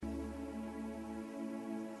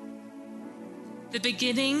The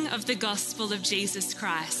beginning of the gospel of Jesus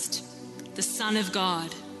Christ, the Son of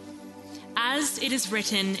God. As it is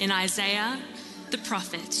written in Isaiah the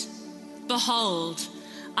prophet, "Behold,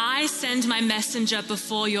 I send my messenger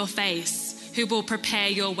before your face, who will prepare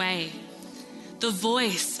your way. The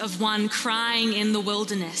voice of one crying in the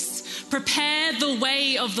wilderness, prepare the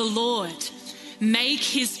way of the Lord, make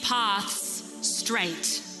his paths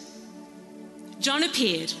straight." John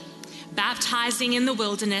appeared, baptizing in the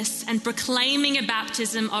wilderness and proclaiming a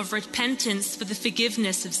baptism of repentance for the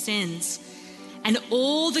forgiveness of sins. And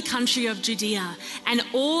all the country of Judea and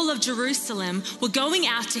all of Jerusalem were going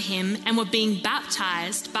out to him and were being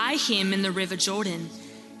baptized by him in the river Jordan,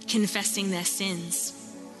 confessing their sins.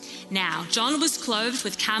 Now, John was clothed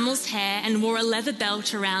with camel's hair and wore a leather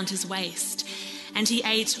belt around his waist, and he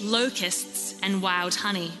ate locusts and wild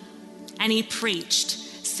honey. And he preached,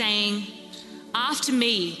 saying, "After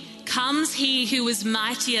me comes he who is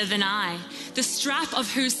mightier than I, the strap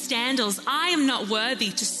of whose sandals I am not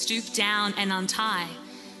worthy to stoop down and untie.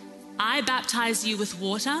 I baptize you with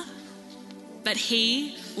water, but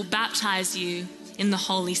he will baptize you in the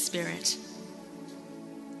Holy Spirit."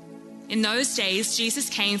 In those days, Jesus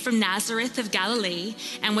came from Nazareth of Galilee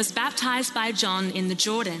and was baptized by John in the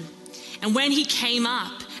Jordan. And when he came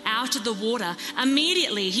up out of the water,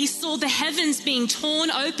 immediately he saw the heavens being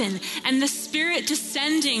torn open and the Spirit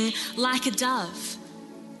descending like a dove.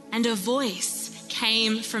 And a voice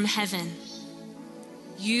came from heaven,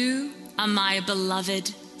 "You are my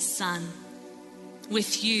beloved Son.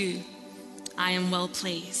 With you I am well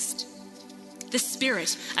pleased." The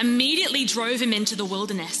Spirit immediately drove him into the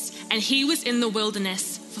wilderness, and he was in the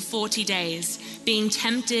wilderness for 40 days, being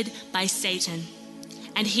tempted by Satan.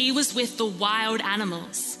 And he was with the wild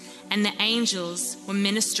animals, and the angels were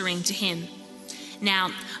ministering to him.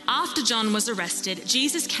 Now, after John was arrested,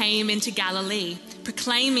 Jesus came into Galilee,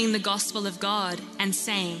 proclaiming the gospel of God and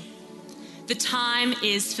saying, "The time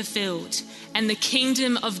is fulfilled, and the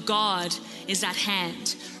kingdom of God is at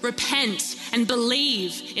hand. Repent and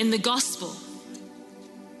believe in the gospel."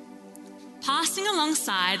 Passing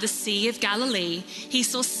alongside the Sea of Galilee, he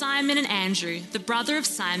saw Simon and Andrew, the brother of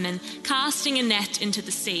Simon, casting a net into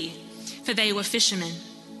the sea, for they were fishermen.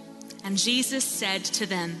 And Jesus said to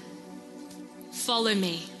them, "Follow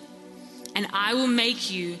me, and I will make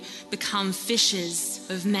you become fishers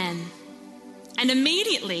of men." And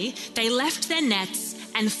immediately they left their nets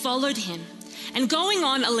and followed him. And going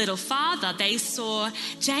on a little farther, he saw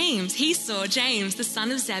James, the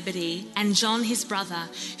son of Zebedee, and John his brother,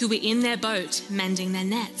 who were in their boat mending their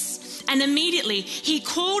nets. And immediately he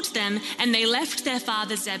called them, and they left their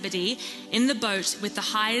father Zebedee in the boat with the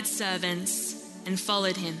hired servants and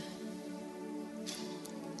followed him.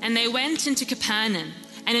 And they went into Capernaum,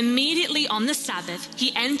 and immediately on the Sabbath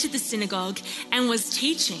he entered the synagogue and was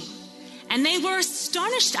teaching. And they were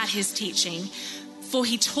astonished at his teaching, for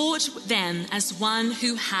he taught them as one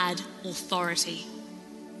who had authority,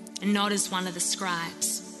 and not as one of the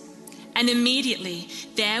scribes. And immediately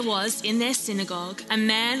there was in their synagogue a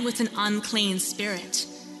man with an unclean spirit.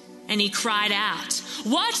 And he cried out,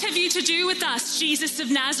 "What have you to do with us, Jesus of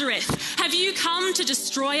Nazareth? Have you come to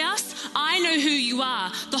destroy us? I know who you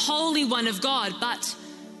are, the Holy One of God." But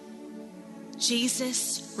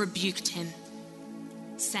Jesus rebuked him,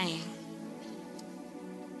 saying,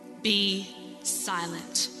 "Be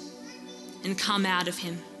silent and come out of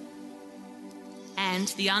him." And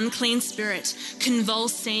the unclean spirit,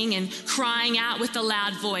 convulsing and crying out with a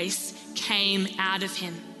loud voice, came out of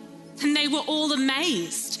him. And they were all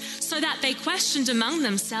amazed, so that they questioned among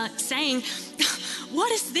themselves, saying,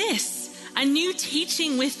 "What is this? A new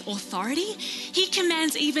teaching with authority? He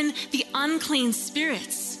commands even the unclean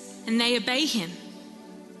spirits, and they obey him."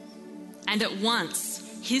 And at once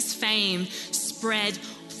his fame spread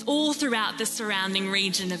all throughout the surrounding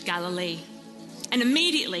region of Galilee. And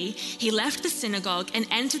immediately he left the synagogue and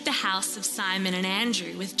entered the house of Simon and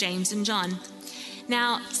Andrew with James and John.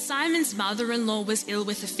 Now Simon's mother-in-law was ill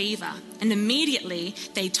with a fever, and immediately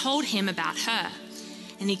they told him about her.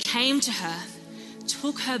 And he came to her,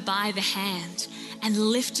 took her by the hand,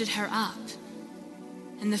 and lifted her up.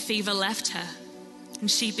 And the fever left her, and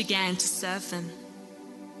she began to serve them.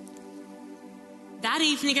 That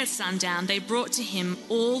evening at sundown, they brought to him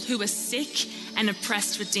all who were sick and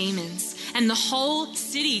oppressed with demons, and the whole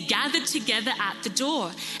city gathered together at the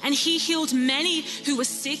door. And he healed many who were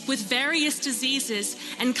sick with various diseases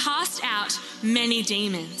and cast out many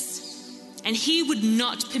demons. And he would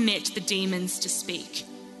not permit the demons to speak,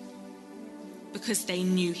 because they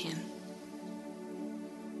knew him.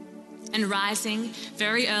 And rising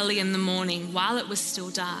very early in the morning, while it was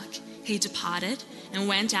still dark, he departed and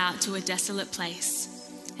went out to a desolate place,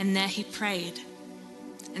 and there he prayed.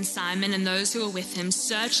 And Simon and those who were with him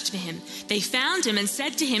searched for him. They found him and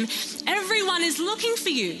said to him, "Everyone is looking for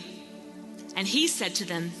you." And he said to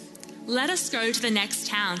them, "Let us go to the next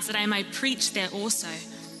towns that I may preach there also,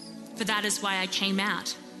 for that is why I came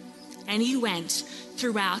out." And he went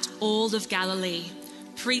throughout all of Galilee,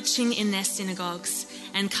 preaching in their synagogues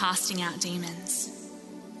and casting out demons.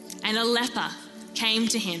 And a leper came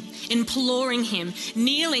to him, imploring him,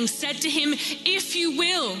 kneeling, said to him, "If you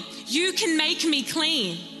will, you can make me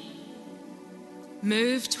clean."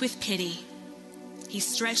 Moved with pity, he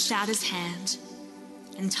stretched out his hand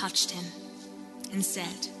and touched him and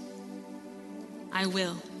said, "I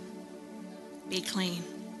will, be clean."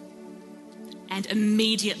 And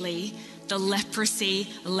immediately the leprosy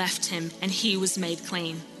left him and he was made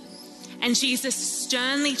clean. And Jesus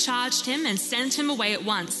sternly charged him and sent him away at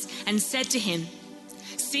once and said to him,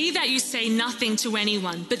 "See that you say nothing to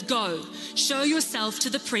anyone, but go, show yourself to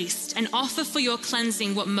the priest and offer for your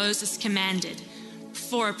cleansing what Moses commanded,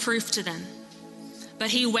 for a proof to them."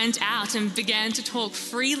 But he went out and began to talk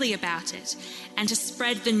freely about it and to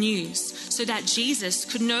spread the news, so that Jesus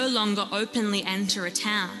could no longer openly enter a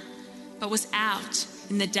town, but was out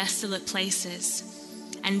in the desolate places,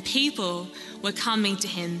 and people were coming to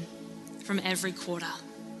him from every quarter.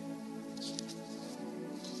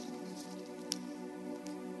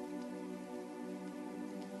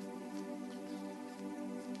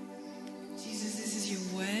 Jesus, this is your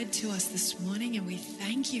word to us this morning, and we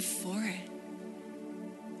thank you for it.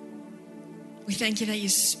 We thank you that you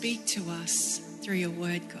speak to us through your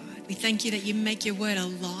word, God. We thank you that you make your word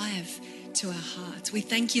alive to our hearts. We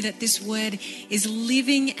thank you that this word is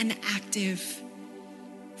living and active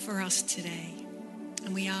for us today.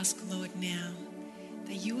 And we ask, Lord, now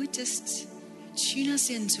that you would just tune us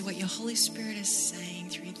into what your Holy Spirit is saying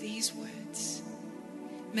through these words.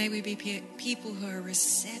 May we be people who are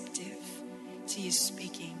receptive to you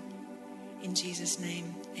speaking. In Jesus'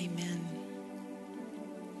 name, amen.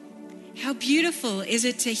 How beautiful is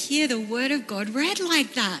it to hear the word of God read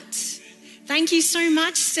like that? Thank you so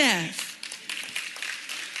much, Steph.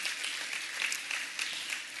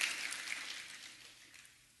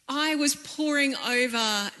 I was poring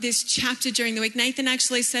over this chapter during the week. Nathan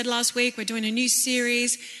actually said last week, we're doing a new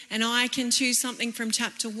series and I can choose something from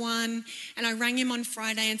chapter 1. And I rang him on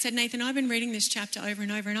Friday and said, "Nathan, I've been reading this chapter over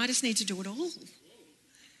and over and I just need to do it all.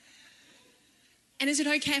 And is it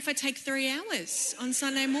okay if I take 3 hours on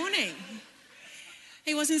Sunday morning?"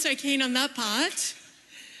 He wasn't so keen on that part.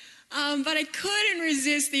 But I couldn't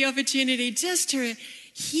resist the opportunity just to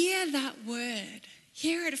hear that word.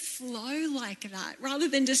 Hear it flow like that, rather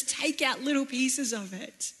than just take out little pieces of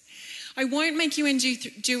it. I won't make you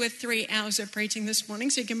endure 3 hours of preaching this morning,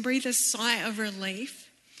 so you can breathe a sigh of relief.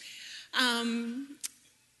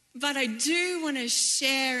 But I do want to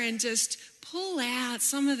share and just pull out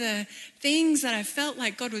some of the things that I felt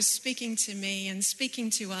like God was speaking to me and speaking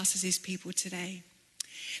to us as his people today.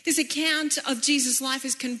 This account of Jesus' life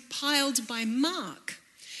is compiled by Mark,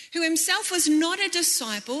 who himself was not a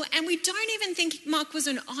disciple, and we don't even think Mark was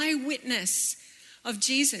an eyewitness of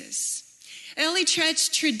Jesus. Early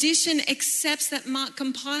church tradition accepts that Mark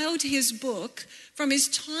compiled his book from his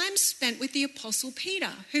time spent with the Apostle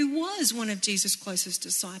Peter, who was one of Jesus' closest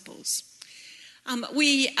disciples.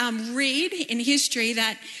 We read in history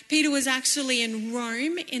that Peter was actually in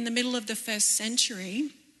Rome in the middle of the 1st century.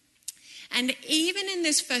 And even in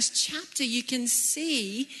this first chapter, you can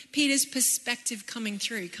see Peter's perspective coming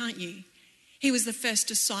through, can't you? He was the first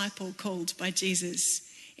disciple called by Jesus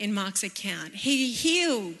in Mark's account. He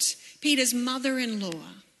healed Peter's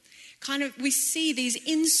mother-in-law. We see these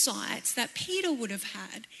insights that Peter would have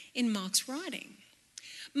had in Mark's writing.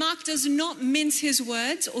 Mark does not mince his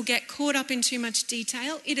words or get caught up in too much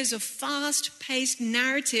detail. It is a fast-paced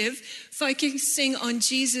narrative focusing on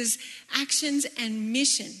Jesus' actions and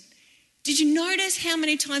mission. Did you notice how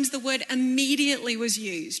many times the word immediately was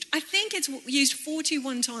used? I think it's used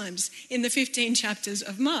 41 times in the 15 chapters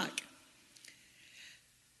of Mark.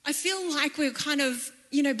 I feel like we're kind of,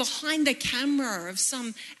 behind the camera of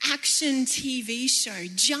some action TV show,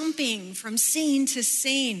 jumping from scene to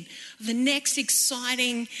scene, the next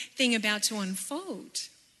exciting thing about to unfold.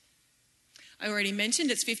 I already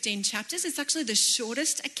mentioned it's 15 chapters. It's actually the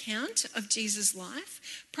shortest account of Jesus'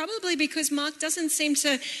 life, probably because Mark doesn't seem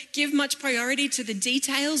to give much priority to the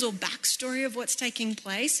details or backstory of what's taking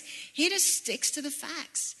place. He just sticks to the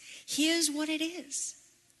facts. Here's what it is.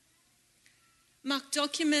 Mark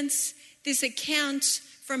documents this account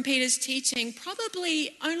from Peter's teaching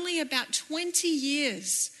probably only about 20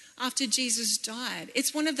 years after Jesus died.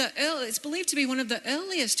 It's believed to be one of the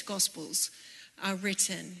earliest Gospels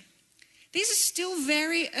written. These are still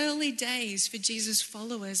very early days for Jesus'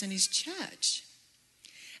 followers and his church.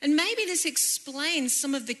 And maybe this explains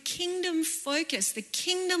some of the kingdom focus, the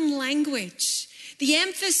kingdom language, the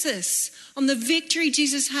emphasis on the victory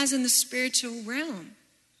Jesus has in the spiritual realm.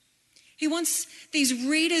 He wants these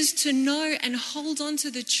readers to know and hold on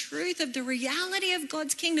to the truth of the reality of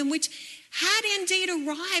God's kingdom, which had indeed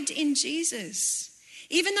arrived in Jesus.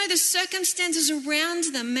 Even though the circumstances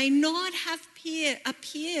around them may not have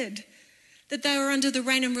appeared that they were under the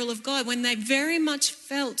reign and rule of God, when they very much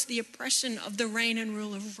felt the oppression of the reign and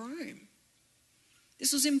rule of Rome.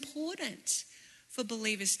 This was important for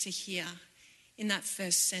believers to hear in that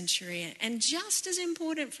first century, and just as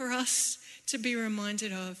important for us to be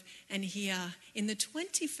reminded of and hear in the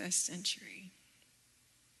 21st century.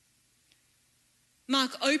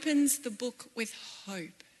 Mark opens the book with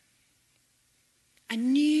hope. A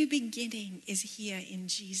new beginning is here in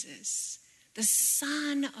Jesus, the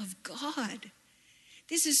Son of God.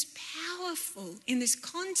 This is powerful in this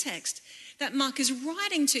context that Mark is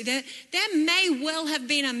writing to. There may well have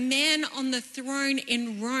been a man on the throne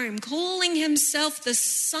in Rome calling himself the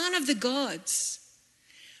Son of the gods.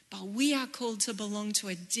 But we are called to belong to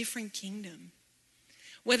a different kingdom,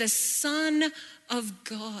 where the Son of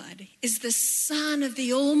God is the Son of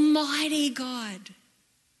the Almighty God,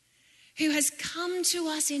 who has come to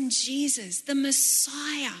us in Jesus, the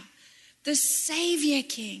Messiah, the Savior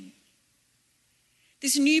King.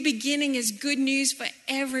 This new beginning is good news for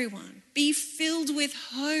everyone. Be filled with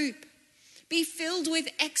hope. Be filled with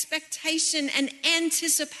expectation and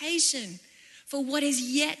anticipation for what is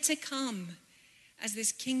yet to come as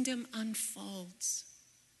this kingdom unfolds.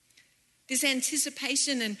 This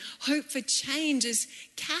anticipation and hope for change is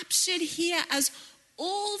captured here as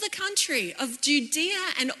all the country of Judea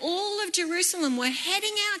and all of Jerusalem were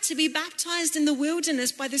heading out to be baptized in the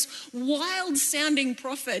wilderness by this wild-sounding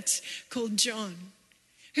prophet called John,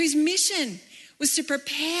 whose mission was to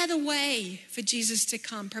prepare the way for Jesus to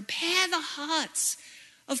come, prepare the hearts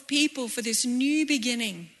of people for this new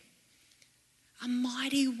beginning. A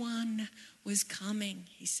mighty one was coming,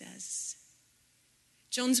 he says.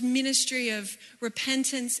 John's ministry of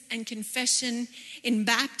repentance and confession in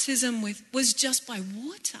baptism was just by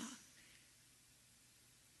water.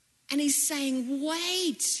 And he's saying,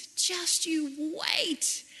 wait, just you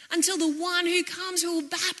wait until the one who comes who will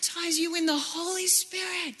baptize you in the Holy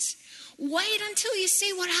Spirit. Wait until you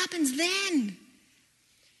see what happens then.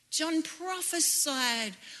 John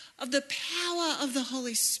prophesied of the power of the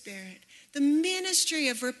Holy Spirit, the ministry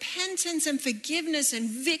of repentance and forgiveness and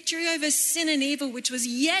victory over sin and evil, which was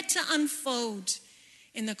yet to unfold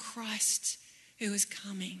in the Christ who was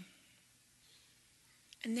coming.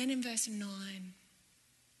 And then in verse 9,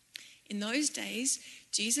 in those days,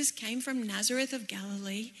 Jesus came from Nazareth of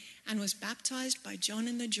Galilee and was baptized by John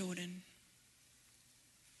in the Jordan.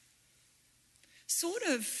 Sort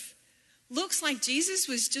of looks like Jesus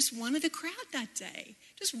was just one of the crowd that day,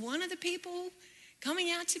 just one of the people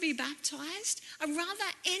coming out to be baptized. A rather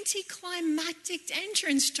anticlimactic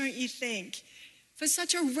entrance, don't you think, for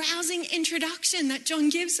such a rousing introduction that John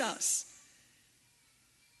gives us.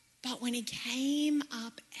 But when he came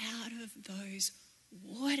up out of those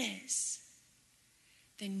waters,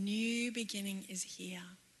 the new beginning is here.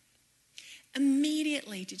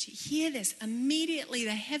 Immediately, did you hear this? Immediately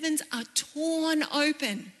the heavens are torn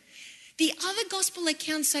open. The other gospel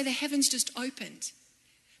accounts say the heavens just opened.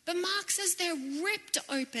 But Mark says they're ripped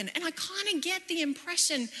open. And I kind of get the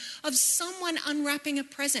impression of someone unwrapping a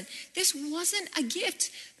present. This wasn't a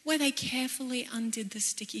gift where they carefully undid the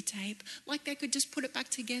sticky tape, like they could just put it back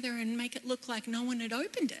together and make it look like no one had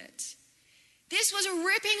opened it. This was a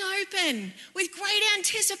ripping open with great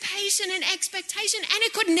anticipation and expectation, and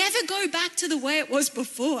it could never go back to the way it was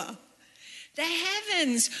before. The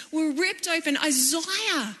heavens were ripped open.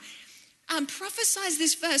 Isaiah prophesies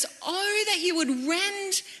this verse, oh, that you would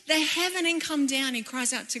rend the heaven and come down, he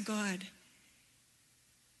cries out to God.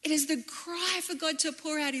 It is the cry for God to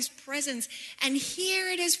pour out his presence, and here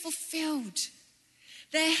it is fulfilled.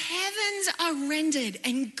 The heavens are rendered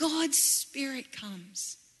and God's Spirit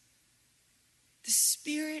comes. The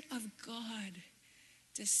Spirit of God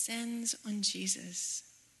descends on Jesus.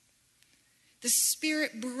 The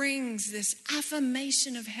Spirit brings this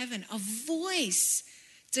affirmation of heaven, a voice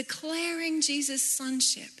declaring Jesus'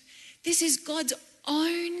 sonship. This is God's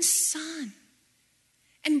own Son.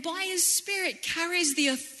 And by his Spirit carries the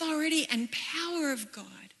authority and power of God.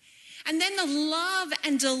 And then the love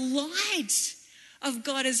and delight of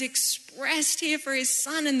God is expressed here for his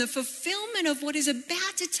Son and the fulfillment of what is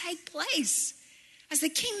about to take place as the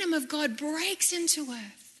kingdom of God breaks into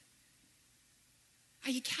earth.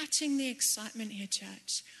 Are you catching the excitement here,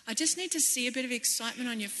 church? I just need to see a bit of excitement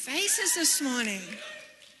on your faces this morning.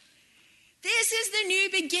 This is the new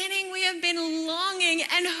beginning we have been longing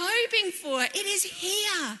and hoping for. It is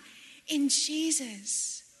here in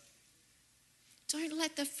Jesus. Don't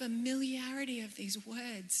let the familiarity of these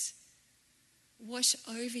words wash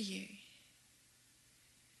over you.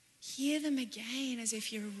 Hear them again as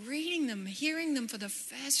if you're reading them, hearing them for the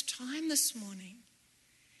first time this morning.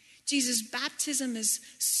 Jesus' baptism is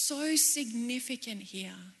so significant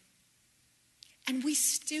here. And we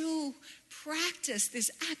still practice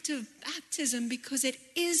this act of baptism because it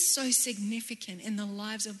is so significant in the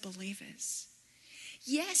lives of believers.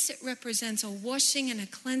 Yes, it represents a washing and a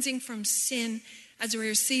cleansing from sin as we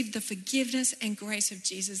receive the forgiveness and grace of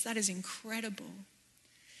Jesus. That is incredible.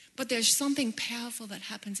 But there's something powerful that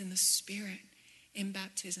happens in the Spirit in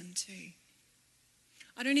baptism too.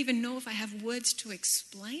 I don't even know if I have words to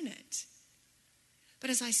explain it. But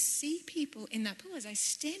as I see people in that pool, as I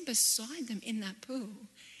stand beside them in that pool,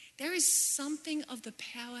 there is something of the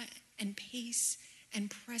power and peace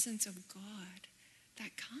and presence of God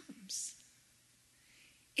that comes.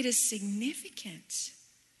 It is significant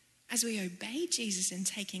as we obey Jesus in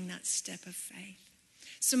taking that step of faith.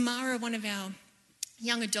 Samara, one of our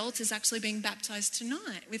young adults, is actually being baptized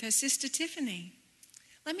tonight with her sister Tiffany.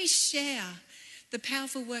 Let me share the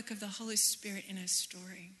powerful work of the Holy Spirit in her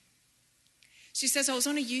story. She says, I was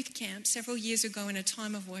on a youth camp several years ago in a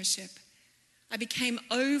time of worship. I became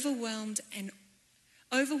overwhelmed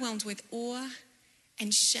with awe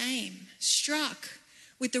and shame, struck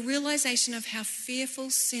with the realization of how fearful,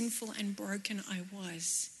 sinful, and broken I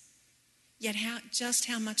was, yet just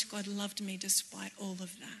how much God loved me despite all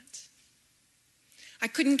of that. I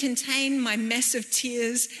couldn't contain my mess of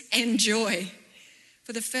tears and joy.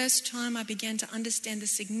 For the first time, I began to understand the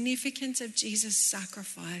significance of Jesus'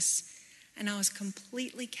 sacrifice, and I was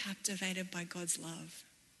completely captivated by God's love.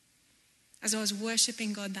 As I was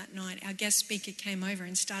worshiping God that night, our guest speaker came over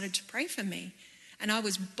and started to pray for me, and I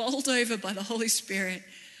was bowled over by the Holy Spirit.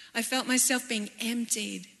 I felt myself being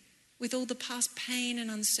emptied with all the past pain and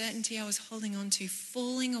uncertainty I was holding on to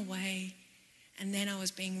falling away, and then I was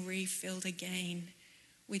being refilled again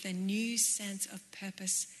with a new sense of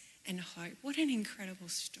purpose and hope. What an incredible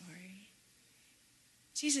story.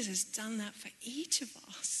 Jesus has done that for each of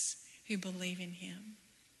us who believe in him.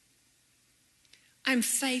 I'm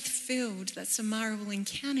faith-filled that Samara will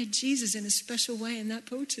encounter Jesus in a special way in that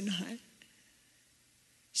pool tonight.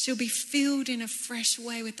 She'll be filled in a fresh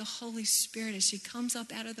way with the Holy Spirit as she comes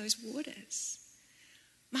up out of those waters.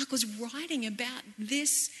 Mark was writing about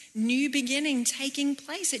this new beginning taking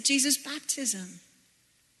place at Jesus' baptism.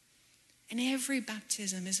 And every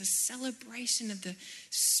baptism is a celebration of the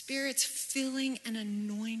Spirit's filling and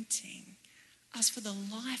anointing us for the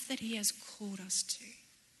life that he has called us to.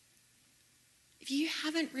 If you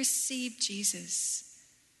haven't received Jesus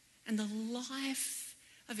and the life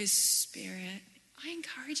of his Spirit, I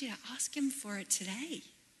encourage you to ask him for it today.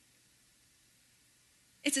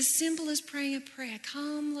 It's as simple as praying a prayer.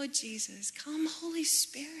 Come, Lord Jesus. Come, Holy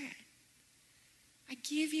Spirit. I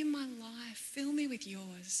give you my life. Fill me with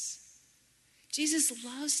yours. Jesus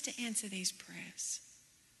loves to answer these prayers.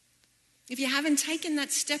 If you haven't taken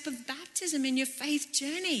that step of baptism in your faith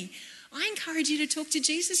journey, I encourage you to talk to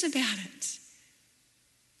Jesus about it.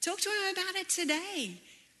 Talk to him about it today.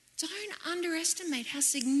 Don't underestimate how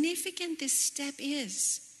significant this step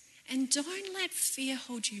is, and don't let fear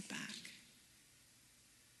hold you back.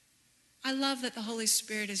 I love that the Holy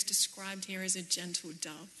Spirit is described here as a gentle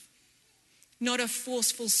dove, not a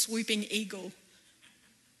forceful swooping eagle.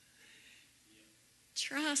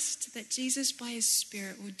 Trust that Jesus by his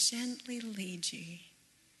Spirit will gently lead you,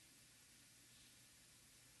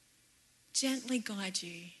 gently guide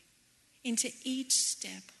you into each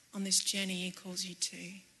step on this journey he calls you to.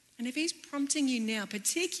 And if he's prompting you now,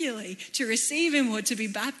 particularly to receive him or to be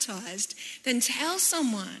baptized, then tell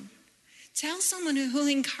someone who will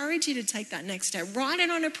encourage you to take that next step. Write it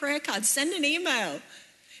on a prayer card, send an email.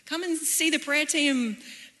 Come and see the prayer team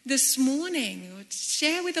this morning, or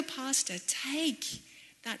share with a pastor. Take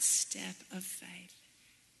that step of faith.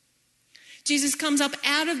 Jesus comes up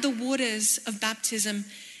out of the waters of baptism,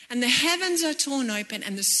 and the heavens are torn open,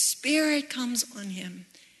 and the Spirit comes on him.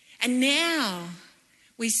 And now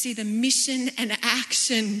we see the mission and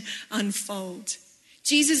action unfold.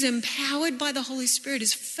 Jesus, empowered by the Holy Spirit,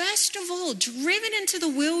 is first of all driven into the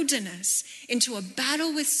wilderness, into a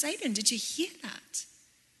battle with Satan. Did you hear that?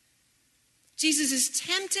 Jesus is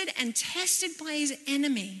tempted and tested by his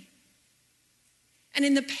enemy. And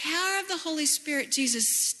in the power of the Holy Spirit, Jesus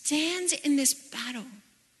stands in this battle.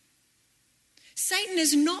 Satan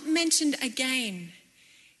is not mentioned again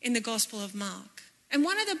in the Gospel of Mark. And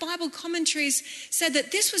one of the Bible commentaries said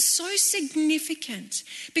that this was so significant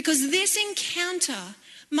because this encounter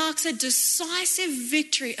marks a decisive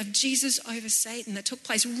victory of Jesus over Satan that took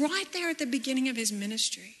place right there at the beginning of his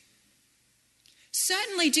ministry.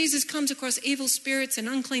 Certainly Jesus comes across evil spirits and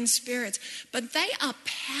unclean spirits, but they are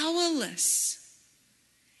powerless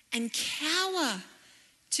and cower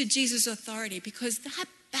to Jesus' authority because that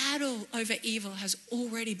battle over evil has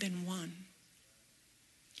already been won.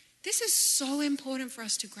 This is so important for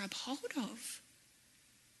us to grab hold of.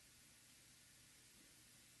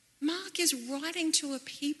 Mark is writing to a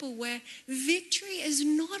people where victory is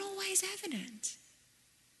not always evident.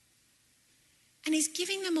 And he's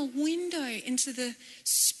giving them a window into the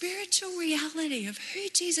spiritual reality of who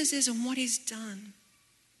Jesus is and what he's done.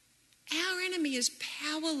 Our enemy is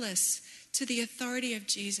powerless to the authority of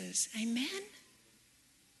Jesus. Amen?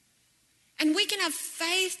 And we can have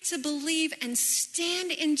faith to believe and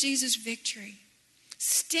stand in Jesus' victory.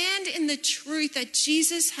 Stand in the truth that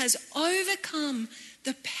Jesus has overcome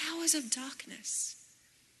the powers of darkness.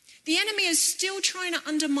 The enemy is still trying to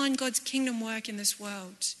undermine God's kingdom work in this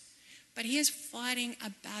world, but he is fighting a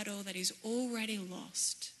battle that he's already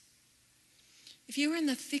lost. If you're in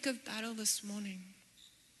the thick of battle this morning,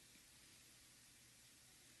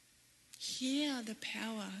 hear the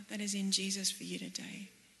power that is in Jesus for you today.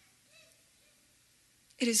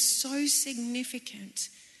 It is so significant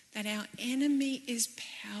that our enemy is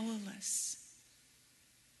powerless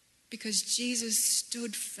because Jesus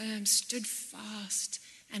stood firm, stood fast,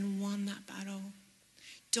 and won that battle.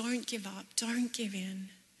 Don't give up. Don't give in.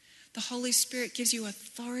 The Holy Spirit gives you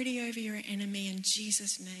authority over your enemy in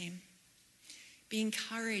Jesus' name. Be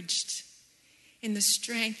encouraged in the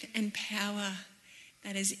strength and power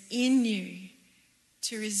that is in you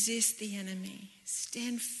to resist the enemy.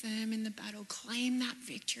 Stand firm in the battle. Claim that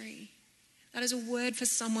victory. That is a word for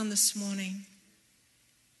someone this morning.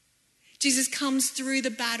 Jesus comes through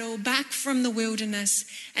the battle, back from the wilderness,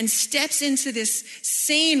 and steps into this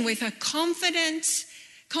scene with a confidence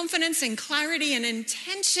and clarity and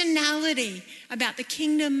intentionality about the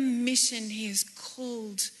kingdom mission he is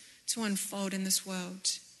called to unfold in this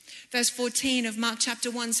world. Verse 14 of Mark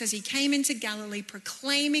chapter 1 says, he came into Galilee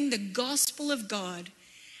proclaiming the gospel of God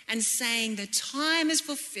and saying, the time is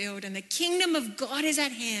fulfilled and the kingdom of God is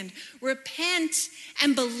at hand. Repent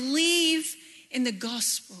and believe in the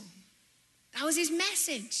gospel. That was his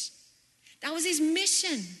message. That was his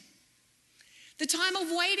mission. The time of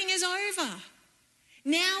waiting is over.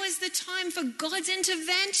 Now is the time for God's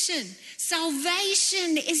intervention.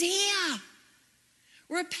 Salvation is here.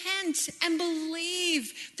 Repent and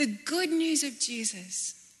believe the good news of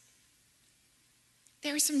Jesus.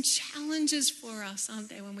 There are some challenges for us, aren't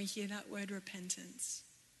there, when we hear that word repentance?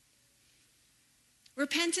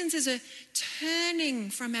 Repentance is a turning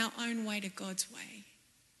from our own way to God's way.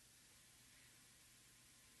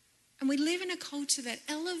 And we live in a culture that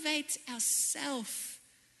elevates ourselves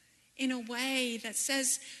in a way that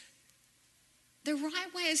says the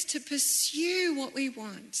right way is to pursue what we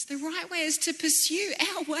want. The right way is to pursue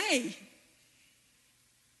our way.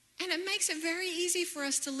 And it makes it very easy for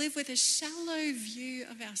us to live with a shallow view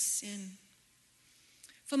of our sin.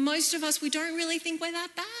 For most of us, we don't really think we're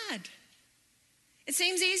that bad. It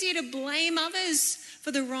seems easier to blame others for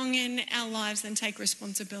the wrong in our lives than take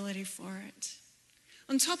responsibility for it.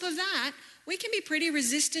 On top of that, we can be pretty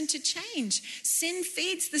resistant to change. Sin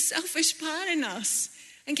feeds the selfish part in us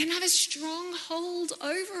and can have a strong hold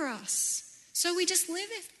over us. So we just live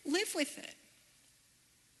with it.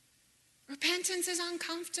 Repentance is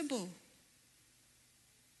uncomfortable.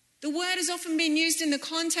 The word has often been used in the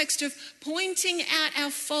context of pointing out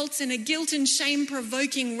our faults in a guilt and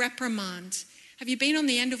shame-provoking reprimand. Have you been on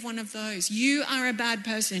the end of one of those? You are a bad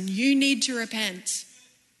person. You need to repent.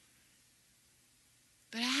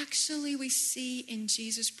 But actually we see in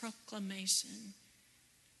Jesus' proclamation,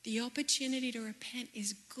 the opportunity to repent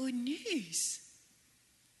is good news.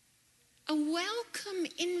 A welcome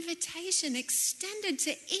invitation extended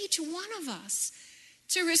to each one of us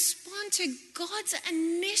to respond to God's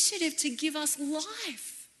initiative to give us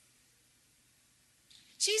life.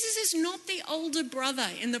 Jesus is not the older brother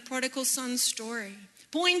in the prodigal son story,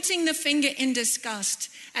 pointing the finger in disgust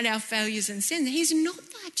at our failures and sin. He's not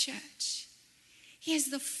that, church. He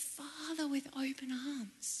is the Father with open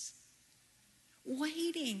arms,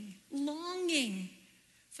 waiting, longing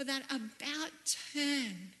for that about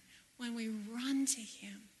turn when we run to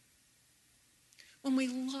him, when we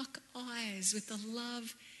lock eyes with the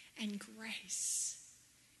love and grace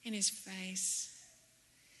in his face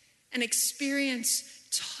and experience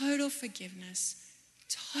total forgiveness,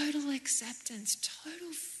 total acceptance,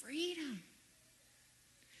 total freedom.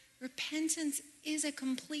 Repentance is a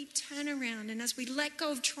complete turnaround. And as we let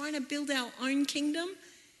go of trying to build our own kingdom,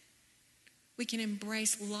 we can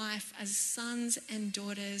embrace life as sons and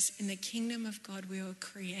daughters in the kingdom of God we were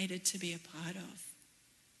created to be a part of.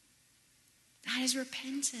 That is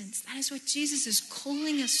repentance. That is what Jesus is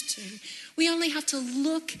calling us to. We only have to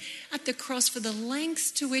look at the cross for the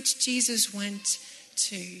lengths to which Jesus went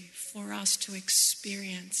to for us to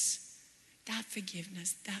experience that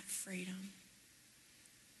forgiveness, that freedom.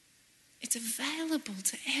 It's available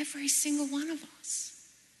to every single one of us.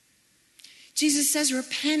 Jesus says,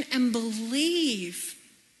 repent and believe.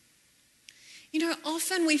 You know,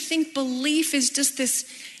 often we think belief is just this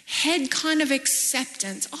head kind of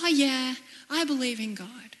acceptance. Oh yeah, I believe in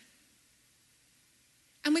God.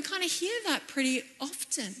 And we kind of hear that pretty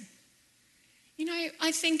often. You know,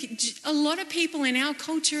 I think a lot of people in our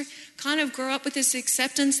culture kind of grow up with this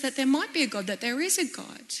acceptance that there might be a God, that there is a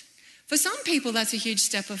God. For some people, that's a huge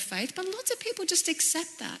step of faith, but lots of people just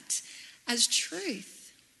accept that as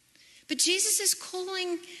truth. But Jesus is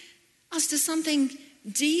calling us to something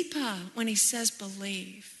deeper when he says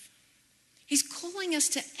believe. He's calling us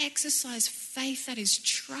to exercise faith that is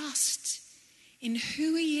trust in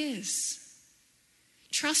who he is.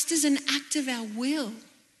 Trust is an act of our will.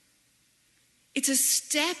 It's a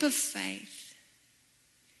step of faith.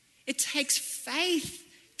 It takes faith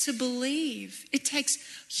to believe. It takes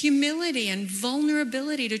humility and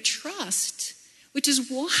vulnerability to trust, which is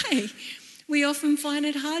why we often find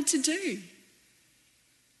it hard to do.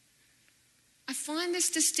 I find this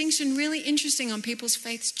distinction really interesting on people's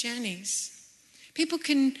faith journeys. People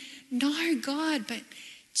can know God, but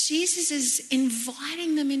Jesus is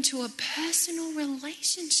inviting them into a personal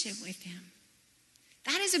relationship with him.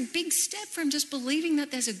 That is a big step from just believing that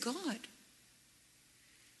there's a God.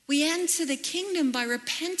 We enter the kingdom by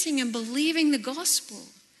repenting and believing the gospel.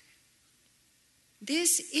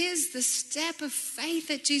 This is the step of faith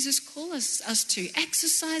that Jesus calls us to,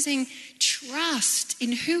 exercising trust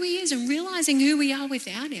in who he is and realizing who we are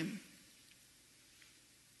without him.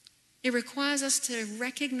 It requires us to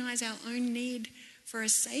recognize our own need for a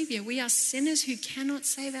savior. We are sinners who cannot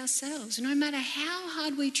save ourselves, no matter how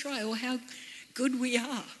hard we try or how good we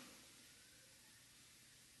are.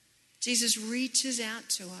 Jesus reaches out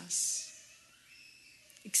to us,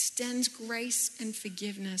 extends grace and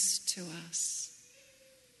forgiveness to us.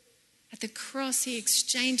 At the cross, he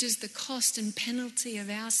exchanges the cost and penalty of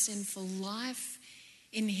our sin for life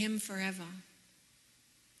in him forever.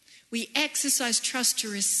 We exercise trust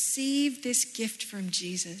to receive this gift from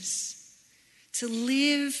Jesus, to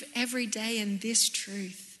live every day in this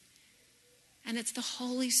truth. And it's the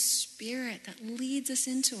Holy Spirit that leads us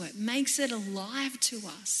into it, makes it alive to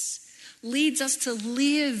us, leads us to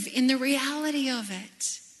live in the reality of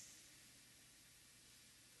it.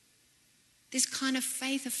 This kind of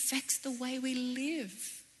faith affects the way we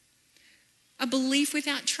live. A belief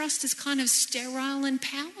without trust is kind of sterile and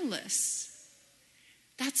powerless.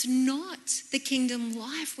 That's not the kingdom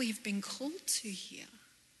life we've been called to here.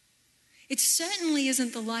 It certainly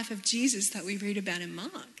isn't the life of Jesus that we read about in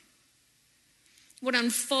Mark. What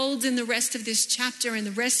unfolds in the rest of this chapter and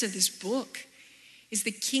the rest of this book is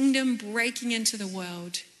the kingdom breaking into the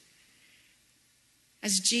world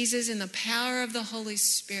as Jesus, in the power of the Holy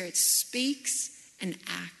Spirit, speaks and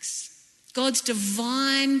acts. God's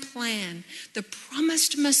divine plan, the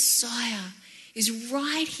promised Messiah, is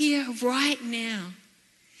right here, right now.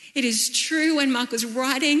 It is true when Mark was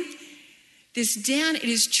writing this down. It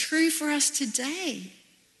is true for us today.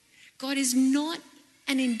 God is not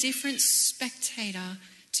an indifferent spectator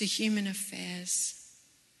to human affairs.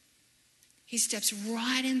 He steps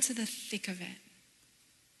right into the thick of it.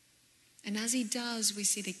 And as he does, we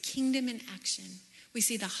see the kingdom in action. We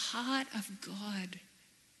see the heart of God,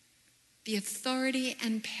 the authority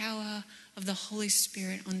and power of the Holy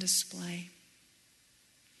Spirit on display.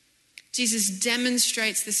 Jesus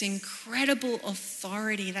demonstrates this incredible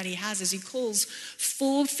authority that he has as he calls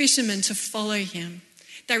 4 fishermen to follow him.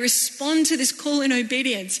 They respond to this call in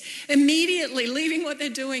obedience, immediately leaving what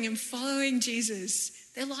they're doing and following Jesus.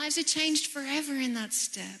 Their lives are changed forever in that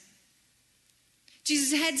step.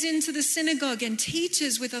 Jesus heads into the synagogue and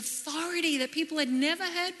teaches with authority that people had never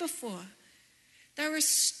heard before. They were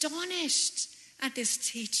astonished at this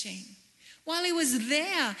teaching. While he was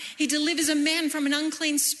there, he delivers a man from an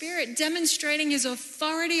unclean spirit, demonstrating his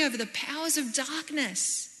authority over the powers of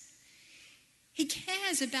darkness. He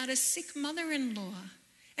cares about a sick mother-in-law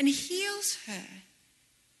and heals her.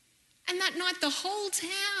 And that night, the whole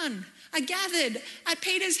town are gathered at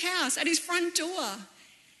Peter's house, at his front door.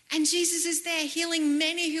 And Jesus is there healing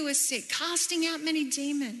many who are sick, casting out many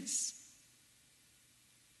demons.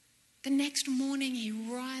 The next morning he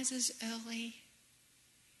rises early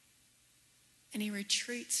and he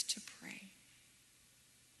retreats to pray.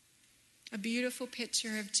 A beautiful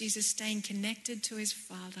picture of Jesus staying connected to his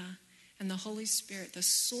Father and the Holy Spirit. The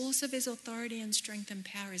source of his authority and strength and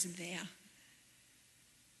power is there.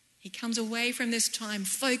 He comes away from this time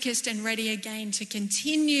focused and ready again to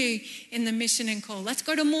continue in the mission and call. Let's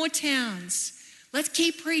go to more towns. Let's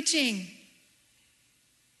keep preaching.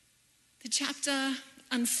 The chapter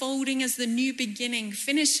unfolding as the new beginning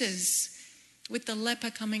finishes with the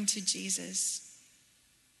leper coming to Jesus.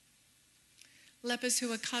 Lepers who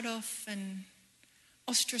were cut off and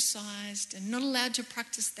ostracized and not allowed to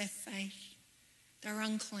practice their faith. They were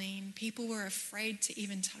unclean. People were afraid to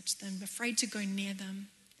even touch them, afraid to go near them.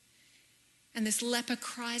 And this leper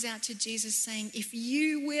cries out to Jesus saying, if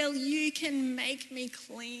you will, you can make me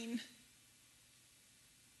clean.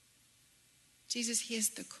 Jesus hears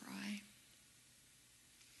the cry.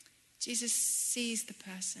 Jesus sees the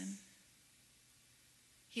person.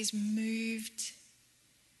 He's moved,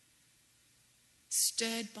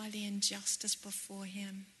 stirred by the injustice before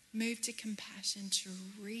him, moved to compassion to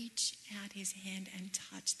reach out his hand and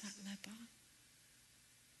touch that leper.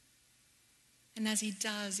 And as he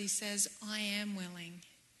does, he says, I am willing,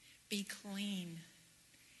 be clean.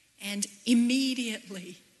 And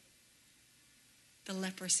immediately, the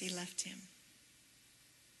leprosy left him.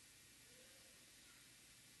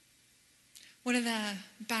 What are the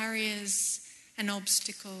barriers and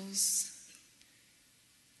obstacles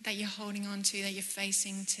that you're holding on to, that you're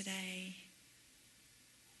facing today,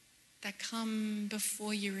 that come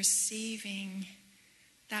before you receiving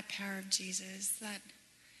that power of Jesus, that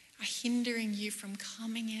are hindering you from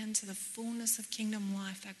coming into the fullness of kingdom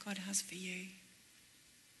life that God has for you?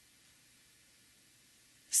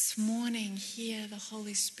 This morning, hear the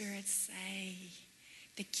Holy Spirit say,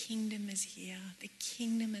 the kingdom is here. The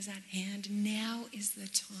kingdom is at hand. Now is the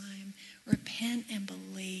time. Repent and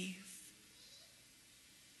believe.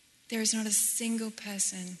 There is not a single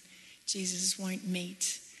person Jesus won't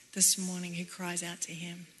meet this morning who cries out to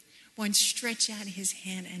him, won't stretch out his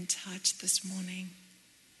hand and touch this morning,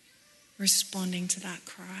 responding to that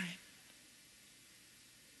cry.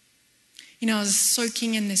 You know, I was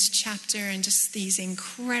soaking in this chapter and just these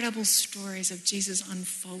incredible stories of Jesus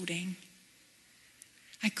unfolding.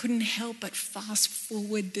 I couldn't help but fast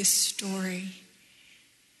forward this story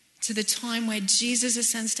to the time where Jesus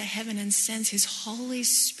ascends to heaven and sends his Holy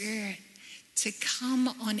Spirit to come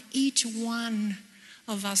on each one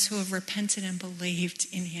of us who have repented and believed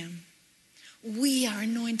in him. We are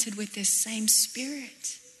anointed with this same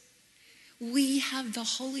Spirit. We have the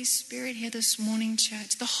Holy Spirit here this morning,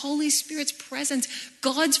 church. The Holy Spirit's presence,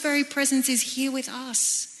 God's very presence, is here with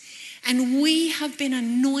us. And we have been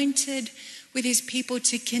anointed with his people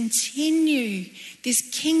to continue this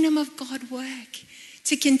kingdom of God work,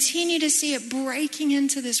 to continue to see it breaking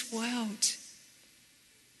into this world.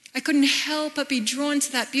 I couldn't help but be drawn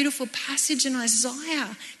to that beautiful passage in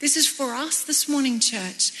Isaiah. This is for us this morning,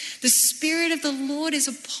 church. The Spirit of the Lord is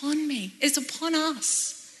upon me, is upon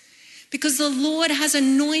us, because the Lord has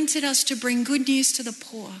anointed us to bring good news to the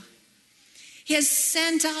poor. He has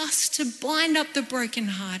sent us to bind up the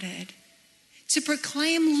brokenhearted, to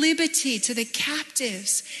proclaim liberty to the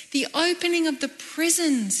captives, the opening of the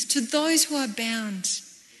prisons to those who are bound,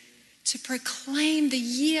 to proclaim the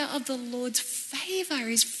year of the Lord's favor.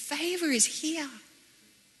 His favor is here.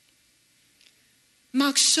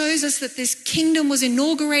 Mark shows us that this kingdom was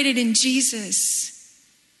inaugurated in Jesus,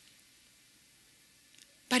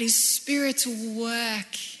 but his Spirit's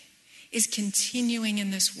work is continuing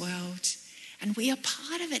in this world. And we are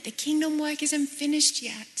part of it. The kingdom work isn't finished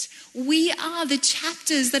yet. We are the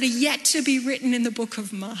chapters that are yet to be written in the book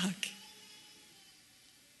of Mark.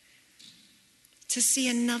 To see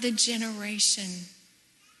another generation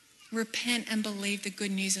repent and believe the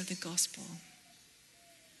good news of the gospel.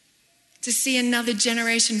 To see another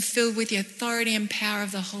generation filled with the authority and power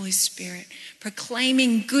of the Holy Spirit,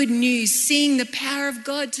 proclaiming good news, seeing the power of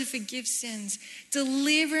God to forgive sins,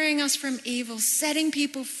 delivering us from evil, setting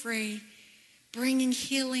people free, bringing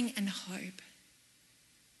healing and hope.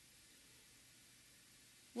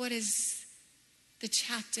 What is the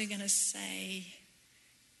chapter going to say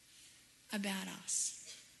about us?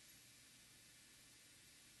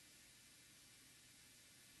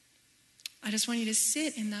 I just want you to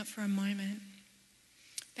sit in that for a moment.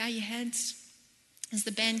 Bow your heads as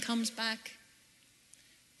the band comes back.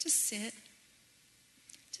 Just sit.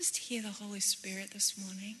 Just hear the Holy Spirit this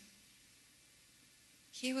morning.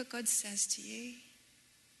 Hear what God says to you.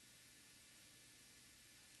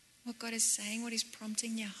 What God is saying, what he's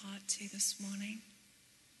prompting your heart to this morning.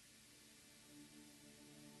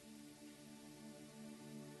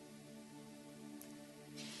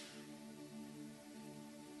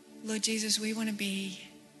 Lord Jesus, we want to be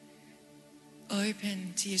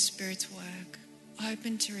open to your Spirit's work,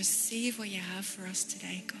 open to receive what you have for us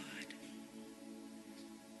today, God.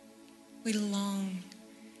 We long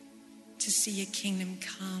to see your kingdom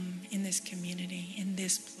come in this community, in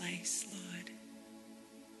this place, Lord.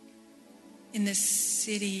 In this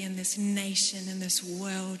city, in this nation, in this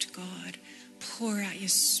world, God. Pour out your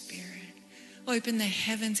Spirit. Open the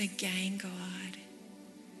heavens again, God.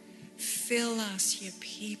 Fill us, your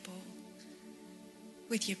people,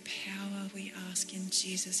 with your power, we ask in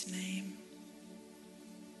Jesus' name.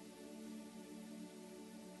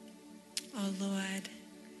 Oh Lord,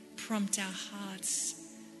 prompt our hearts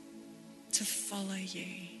to follow you,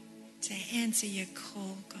 to answer your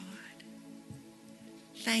call, God.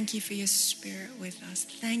 Thank you for your Spirit with us.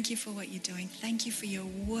 Thank you for what you're doing. Thank you for your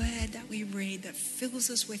word that we read that fills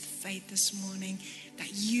us with faith this morning,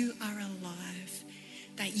 that you are alive,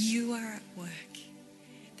 that you are at work,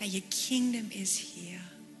 that your kingdom is here.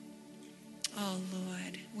 Oh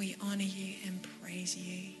Lord, we honor you and praise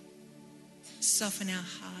you. Soften our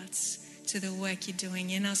hearts to the work you're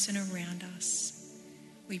doing in us and around us.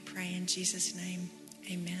 We pray in Jesus' name,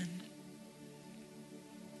 amen.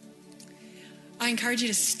 I encourage you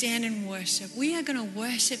to stand and worship. We are going to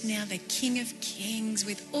worship now the King of Kings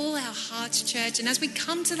with all our hearts, church. And as we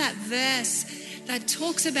come to that verse that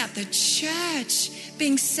talks about the church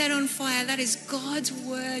being set on fire, that is God's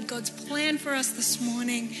word, God's plan for us this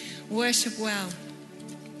morning. Worship well.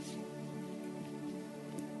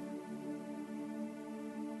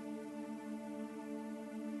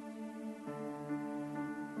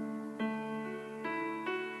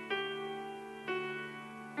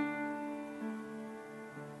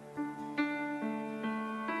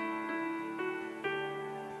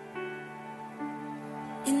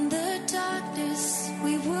 In the darkness,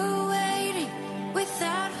 we were waiting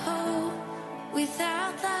without hope,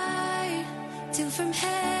 without light, till from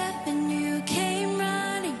heaven you came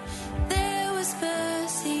running. There was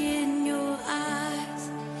mercy in your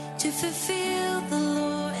eyes to fulfill the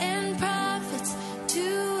law and prophets. To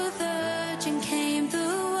a virgin came the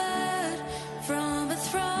word from a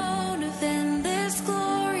throne of endless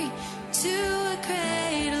glory to a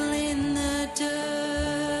cradle in the dirt.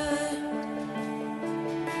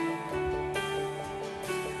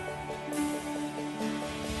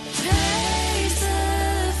 Praise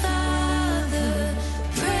the Father,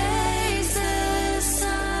 praise the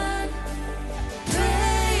Son,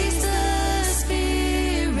 praise the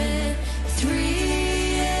Spirit, three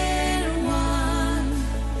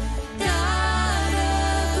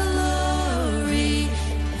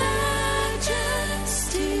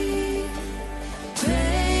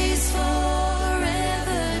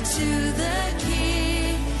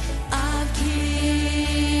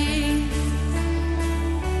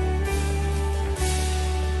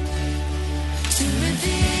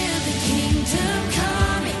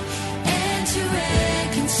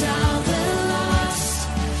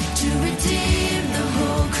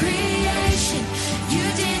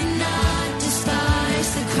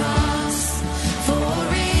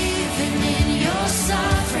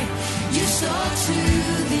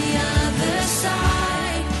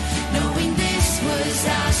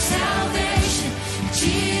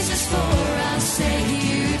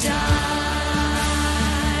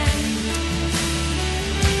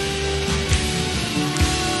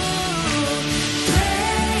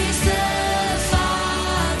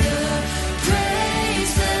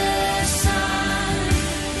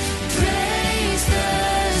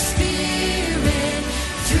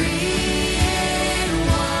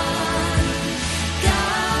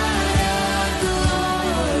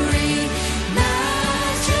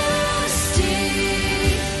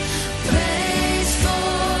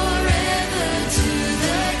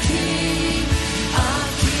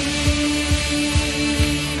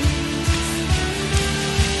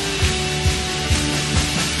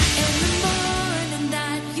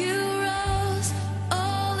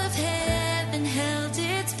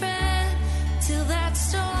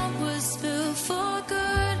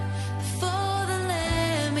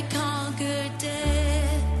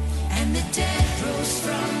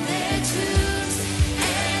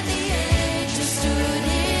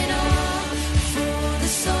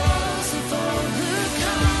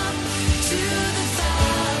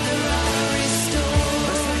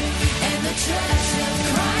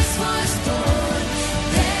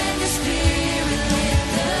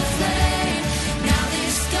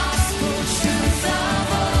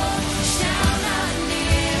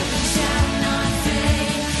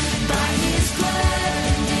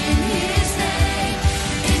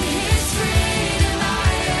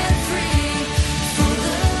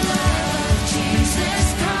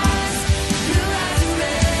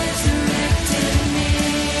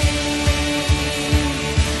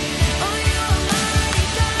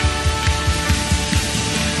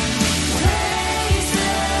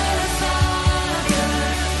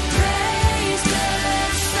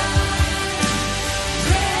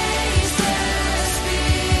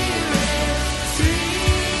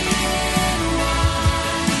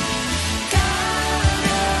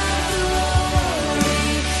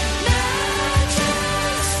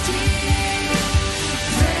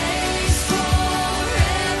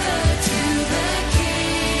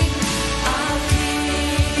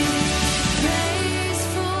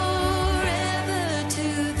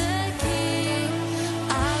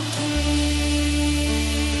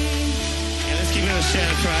shout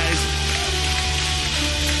of praise?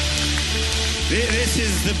 This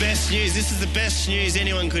is the best news. This is the best news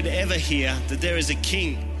anyone could ever hear, that there is a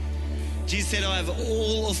king. Jesus said, I have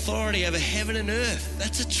all authority over heaven and earth.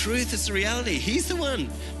 That's a truth. It's a reality. He's the one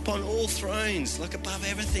upon all thrones, like above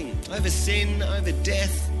everything, over sin, over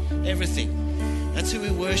death, everything. That's who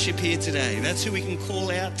we worship here today. That's who we can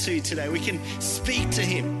call out to today. We can speak to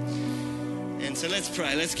him. And so let's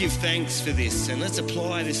pray. Let's give thanks for this, and let's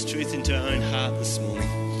apply this truth into our own heart this morning.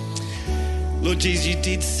 Lord Jesus, you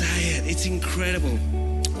did say it. It's incredible.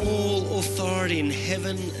 All authority in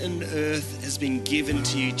heaven and earth has been given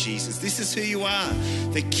to you, Jesus. This is who you are,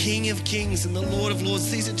 the King of Kings and the Lord of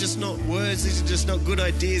Lords. These are just not words. These are just not good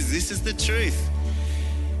ideas. This is the truth.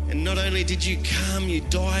 And not only did you come, you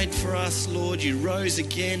died for us, Lord. You rose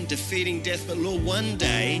again, defeating death. But Lord, one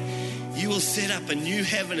day you will set up a new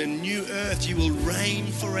heaven and new earth. You will reign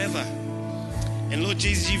forever. And Lord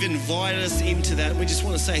Jesus, you've invited us into that. And we just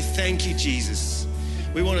want to say thank you, Jesus.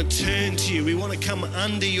 We want to turn to you. We want to come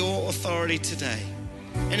under your authority today.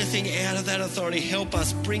 Anything out of that authority, help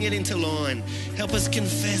us, bring it into line. Help us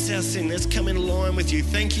confess our sin. Let's come in line with you.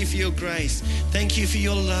 Thank you for your grace. Thank you for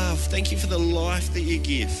your love. Thank you for the life that you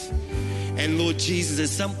give. And Lord Jesus,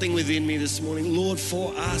 there's something within me this morning. Lord,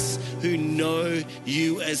 for us who know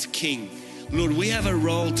you as King, Lord, we have a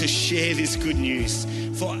role to share this good news,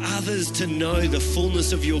 for others to know the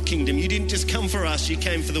fullness of your kingdom. You didn't just come for us, you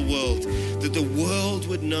came for the world, that the world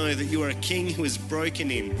would know that you are a King who is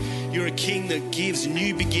broken in. You're a King that gives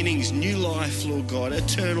new beginnings, new life, Lord God,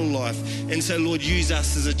 eternal life. And so, Lord, use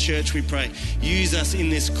us as a church, we pray. Use us in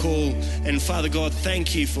this call. And Father God,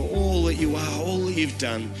 thank you for all that you are, all that you've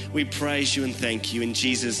done. We praise you and thank you in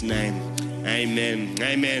Jesus' name. Amen.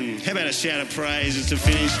 Amen. How about a shout of praise just to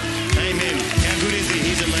finish? Amen. How good is he?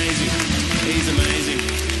 He's amazing. He's amazing.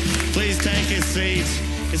 Please take a seat.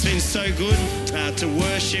 It's been so good to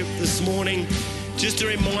worship this morning. Just a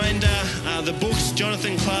reminder, the books,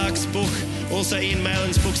 Jonathan Clark's book, also Ian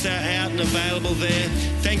Malin's books are out and available there.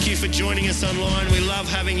 Thank you for joining us online. We love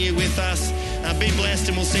having you with us. Be blessed,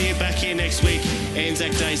 and we'll see you back here next week,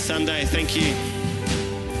 Anzac Day Sunday. Thank you.